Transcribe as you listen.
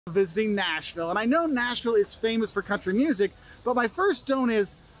Visiting Nashville, and I know Nashville is famous for country music, but my first don't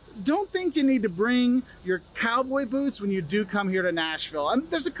think you need to bring your cowboy boots when you do come here to Nashville. And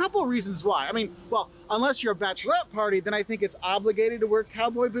there's a couple of reasons why. I mean, well, unless you're a bachelorette party, then I think it's obligated to wear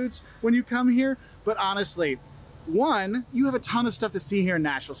cowboy boots when you come here. But honestly, one, you have a ton of stuff to see here in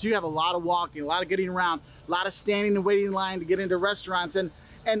Nashville. So you have a lot of walking, a lot of getting around, a lot of standing and waiting in line to get into restaurants. And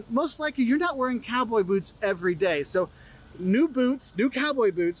most likely you're not wearing cowboy boots every day. So new boots, new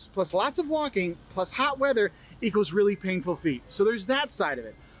cowboy boots, plus lots of walking, plus hot weather equals really painful feet. So there's that side of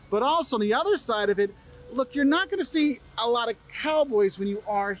it. But also on the other side of it, look, you're not gonna see a lot of cowboys when you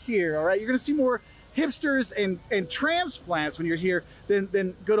are here, all right? You're gonna see more hipsters and transplants when you're here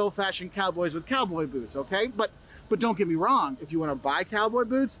than good old-fashioned cowboys with cowboy boots, okay? But don't get me wrong, if you wanna buy cowboy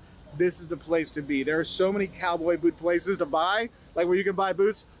boots, this is the place to be. There are so many cowboy boot places to buy, like where you can buy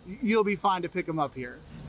boots, you'll be fine to pick them up here.